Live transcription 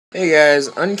Hey guys,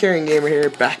 Uncaring Gamer here,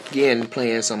 back again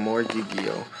playing some more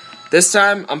Yu-Gi-Oh! This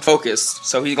time, I'm focused,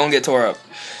 so he's gonna get tore up.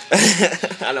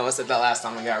 I know I said that last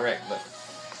time I got wrecked, but...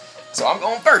 So I'm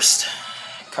going first.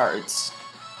 Cards.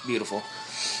 Beautiful.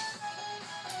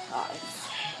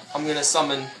 I'm gonna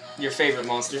summon your favorite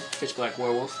monster, Pitch Black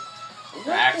Werewolf.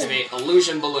 Activate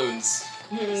Illusion Balloons.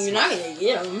 You're not gonna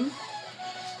get them.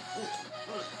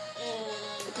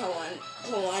 Come on,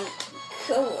 come on,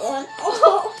 come on.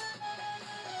 Oh!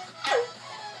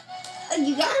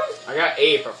 You got him? I got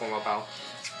a Performa Pal.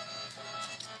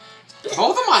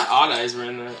 Both of my odd eyes were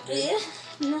in there. Yeah,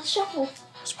 no shuffle.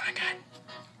 That's what I got.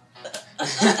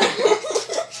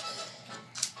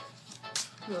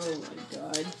 Oh my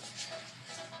god.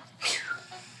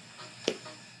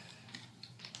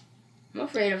 I'm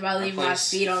afraid if I leave my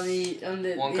feet on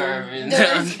the one card,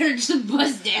 it's gonna just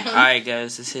bust down. Alright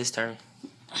guys, it's his turn.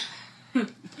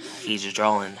 He's just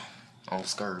drawing. I'm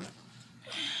scared.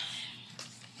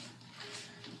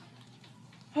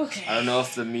 Okay. I don't know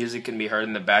if the music can be heard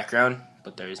in the background,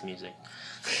 but there is music.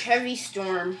 Heavy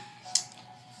storm.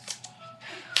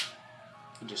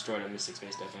 He destroyed a Mystic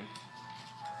Space Deafen.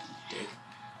 Dig.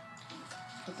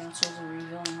 Put down Souls of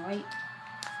Revealing Light.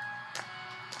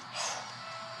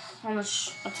 How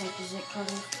much attack is it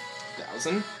covering?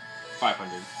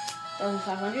 1,500.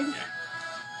 1,500? Yeah.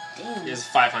 Damn. It's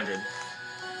 500.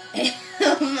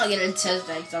 I'm not gonna test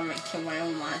that because I'm gonna kill my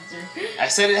own monster. I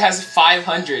said it has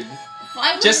 500.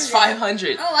 500? Just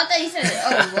 500. Oh, I thought you said it.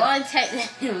 Oh, well, I attacked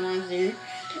that monster.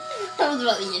 I was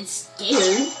about to get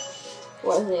scared.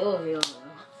 What is it? Oh, yeah. You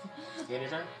get your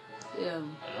turn? Yeah. I don't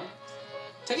know.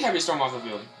 Take a Heavy Storm off the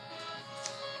field.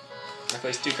 I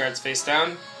place 2 cards face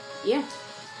down. Yeah.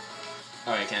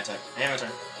 Oh, you can't attack. I have a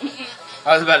turn.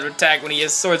 I was about to attack when he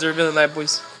has Swords of Revealing Light,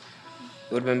 boys.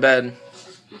 It would have been bad.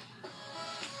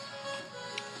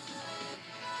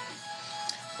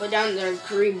 Put down their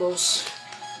Karibos.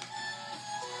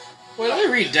 Wait,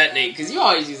 let me redetonate, because you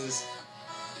always use this.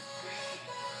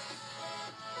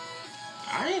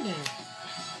 Alright then.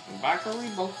 Back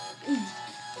Karibo.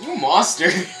 You a monster.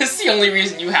 That's the only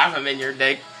reason you have him in your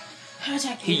deck.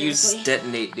 He used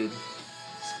detonate, dude.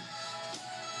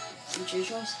 What's your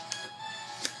choice?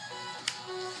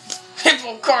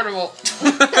 Hippo Carnival.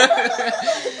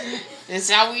 It's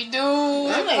how we do.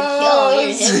 I'm gonna kill all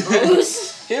your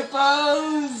hippos.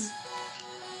 Hippos.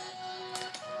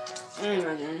 I'm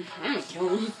gonna kill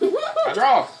him. I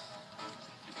draw.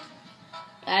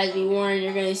 As be warned,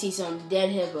 you're gonna see some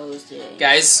dead hippos today.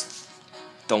 Guys,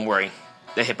 don't worry.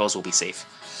 The hippos will be safe.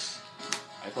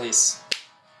 I place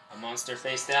a monster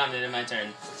face down and in my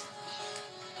turn.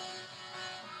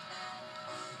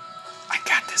 I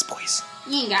got this, boys.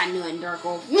 You ain't got nothing,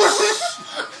 Darko.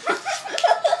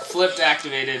 Flipped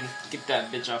activated. Get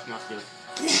that bitch off my field.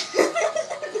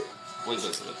 Wait,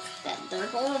 wait, wait. That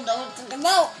Darko don't think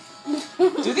about.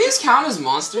 Do these count as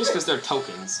monsters because they're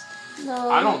tokens?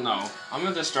 No. I don't know. I'm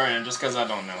gonna destroy him just because I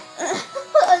don't know.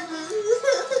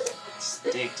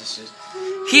 Stick to shit.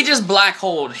 He just black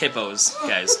holed hippos,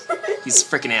 guys. He's a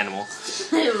freaking animal.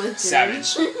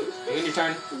 Savage. You in your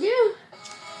turn? Yeah.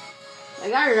 I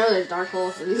got another dark hole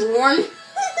for this one.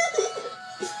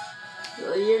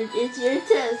 So it's your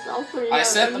test. I'll put it I out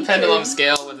set the every pendulum turn.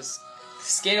 scale with a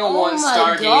scale 1 Oh my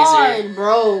Stargazer god,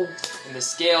 bro. and the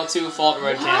scale 2 Fault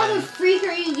Red How Cannon. the freak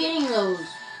are you getting those?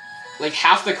 Like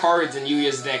half the cards in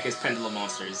Yuya's deck is pendulum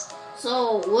monsters.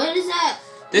 So, what is that?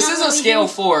 This Not is a what we scale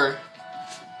do? 4.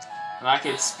 And I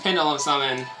can pendulum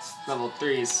summon level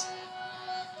 3s.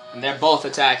 And they're both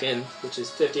attacking, which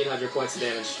is 1,500 points of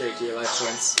damage straight to your life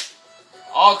points.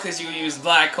 All because you used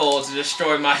Black Hole to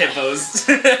destroy my hippos.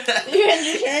 You're in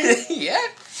your turn? Yeah.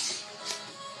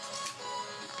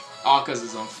 All because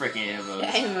it's on freaking hippos.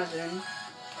 Yeah, my turn.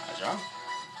 I draw.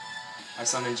 I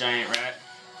summon Giant Rat.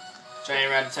 Giant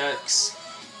Rat attacks.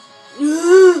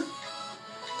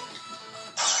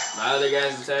 My other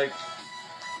guy's attack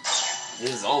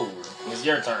is over. It's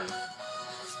your turn.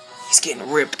 He's getting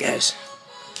ripped, guys.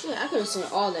 Yeah, I could have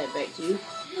sent all that back to you.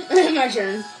 My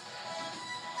turn.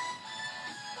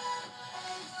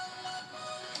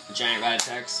 Giant Rat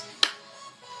attacks.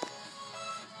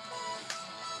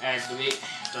 Activate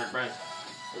Dark Breath.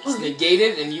 It's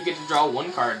negated, and you get to draw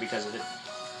 1 card because of it.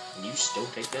 And you still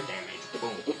take the damage.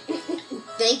 Boom.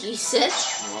 Thank you,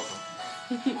 Seth.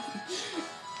 You're welcome.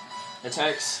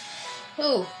 Attacks.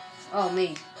 Who? Oh,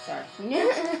 me. Sorry.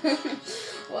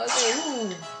 Well, okay, ooh.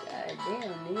 God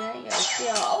damn, nigga, I ain't got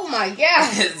shit. Oh my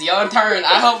god. It's your turn.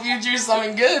 I hope you drew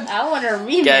something good. I want to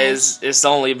rematch. Guys, it's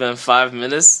only been 5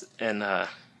 minutes, and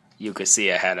you could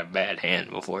see I had a bad hand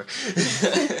before.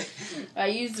 I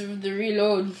used the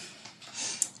reload.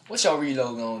 What's your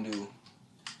reload gonna do?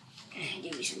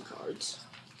 me some cards.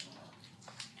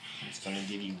 It's gonna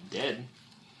give you dead.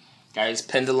 Guys,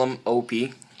 Pendulum OP.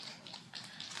 The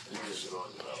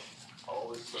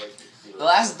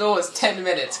last duel was 10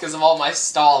 minutes because of all my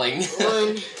stalling.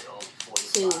 1,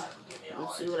 2.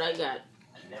 Let's see what I got.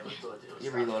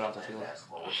 You reload off the field.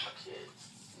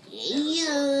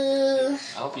 Yeah.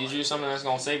 I hope you do something that's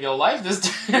gonna save your life this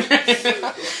time.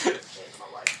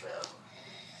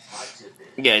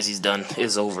 Guys, he's done.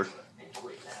 It's over.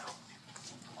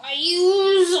 I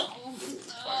use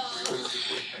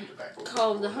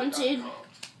Call of the Hunted.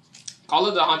 Call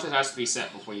of the Hunted has to be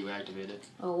set before you activate it.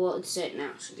 Oh, well, it's set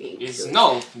now. So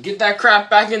no, get that crap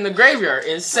back in the graveyard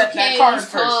and set that card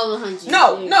first. Call of the Hunted.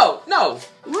 No.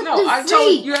 What I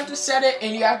told you have to set it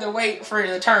and you have to wait for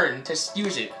the turn to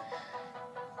use it.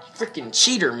 Freaking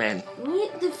cheater, man.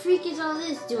 What the freak is all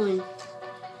this doing?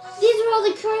 These are all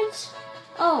the cards?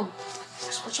 Oh.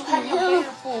 What you have your hand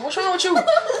for? What's wrong with you?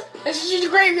 This is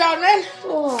your graveyard, man.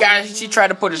 Oh. Guys, he tried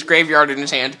to put his graveyard in his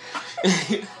hand.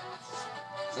 This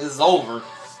is over.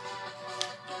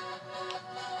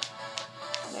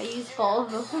 I use Call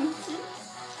of the Hunted.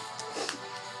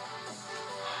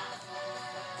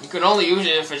 You can only use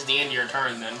it if it's the end of your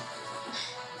turn, then.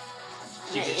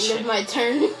 End of my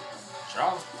turn.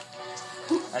 Sure.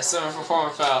 I summon for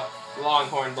form foul.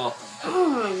 Longhorn bull. Oh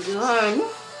my god.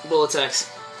 Bull attacks.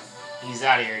 He's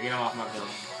out of here. Get him off my field.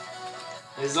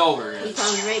 It's over. He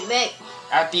comes right back.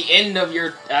 At the end of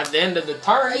the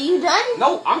turn. Are you done?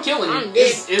 No, I'm killing you.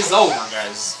 It's over,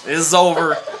 guys. It's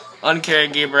over.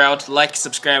 Uncarried Gabriel out. Like,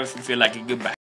 subscribe if you feel like it. Goodbye.